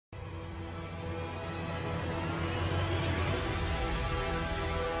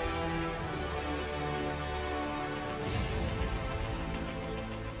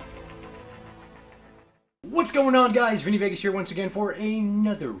What's going on, guys? Vinny Vegas here once again for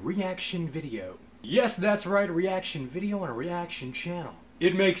another reaction video. Yes, that's right, a reaction video on a reaction channel.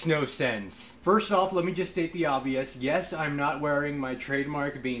 It makes no sense. First off, let me just state the obvious. Yes, I'm not wearing my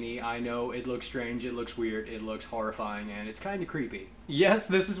trademark beanie. I know it looks strange, it looks weird, it looks horrifying, and it's kind of creepy. Yes,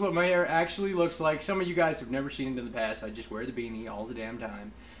 this is what my hair actually looks like. Some of you guys have never seen it in the past. I just wear the beanie all the damn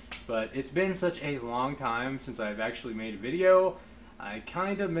time. But it's been such a long time since I've actually made a video, I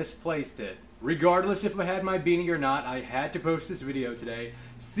kind of misplaced it. Regardless if I had my beanie or not, I had to post this video today.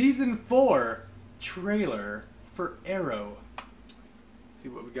 Season 4 trailer for Arrow. Let's see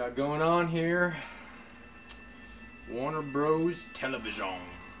what we got going on here. Warner Bros. Television.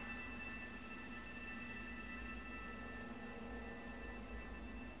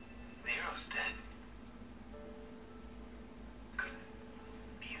 Arrow's dead. Couldn't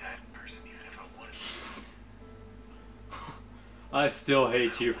be that person even if I wanted to. I still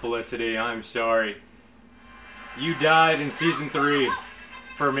hate you, Felicity. I'm sorry. You died in season 3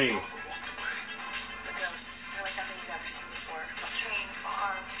 for me. The ghosts, they're like nothing you've ever seen before. Well trained, well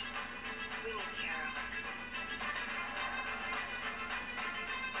armed. We need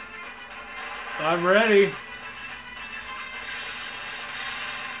the Arrow. I'm ready.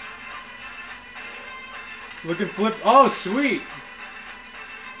 Looking flip. Oh, sweet.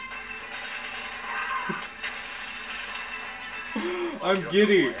 I'm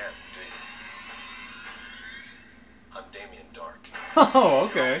giddy. I'm Damien Dark. Oh,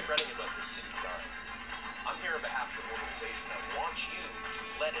 okay. I'm fretting about this city dying. I'm here on behalf of an organization that wants you to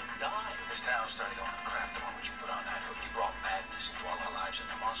let it die. This town's starting to go to crap the moment you put on that hood. You brought madness into all our lives, and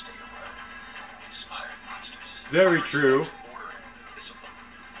the monster you were inspired monsters. Very true. Order, discipline.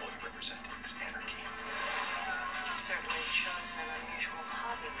 All you represent is anarchy. You've certainly chosen an unusual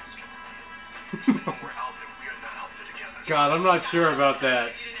hobby, Mr. When we're out there, we are not out there together. God, I'm not sure about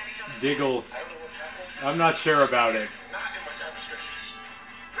that. Diggles. I'm not sure about it. Not in my job descriptions.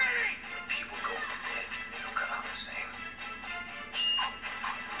 Ready! When people go to bed, they don't come out the same.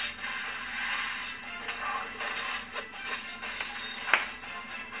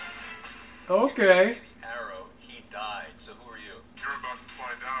 Okay. Arrow, he died, so who are you? You're about to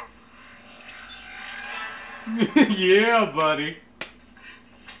find out. Yeah, buddy.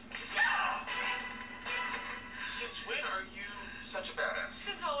 Since when are you such a badass?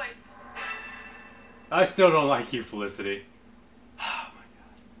 Since always. I still don't like you, Felicity. Oh my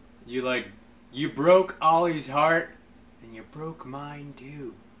god. You broke Ollie's heart, and you broke mine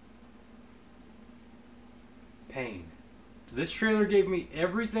too. Pain. This trailer gave me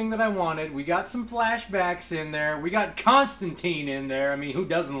everything that I wanted. We got some flashbacks in there. We got Constantine in there. I mean, who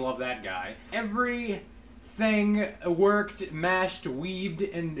doesn't love that guy? Everything worked, mashed, weaved,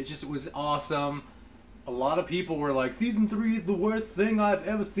 and it just was awesome. A lot of people were like, Season 3 is the worst thing I've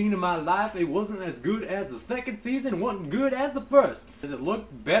ever seen in my life. It wasn't as good as the second season. It wasn't good as the first. Does it look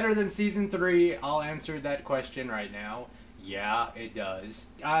better than Season 3? I'll answer that question right now. Yeah, it does.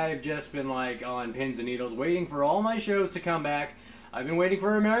 I've just been like on pins and needles waiting for all my shows to come back. I've been waiting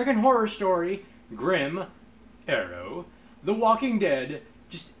for American Horror Story, Grimm, Arrow, The Walking Dead.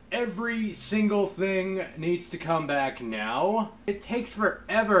 Just every single thing needs to come back now. It takes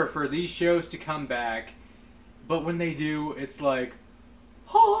forever for these shows to come back, but when they do, it's like,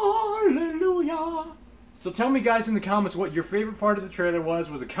 hallelujah. So tell me, guys, in the comments what your favorite part of the trailer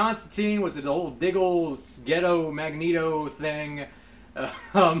was. Was it Constantine? Was it the whole Diggle Ghetto Magneto thing?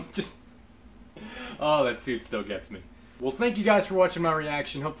 Just, oh, that suit still gets me. Well, thank you guys for watching my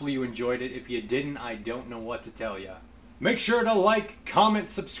reaction. Hopefully you enjoyed it. If you didn't, I don't know what to tell ya. Make sure to like, comment,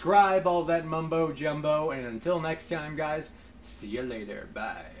 subscribe, all that mumbo jumbo. And until next time, guys, see you later.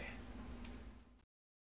 Bye.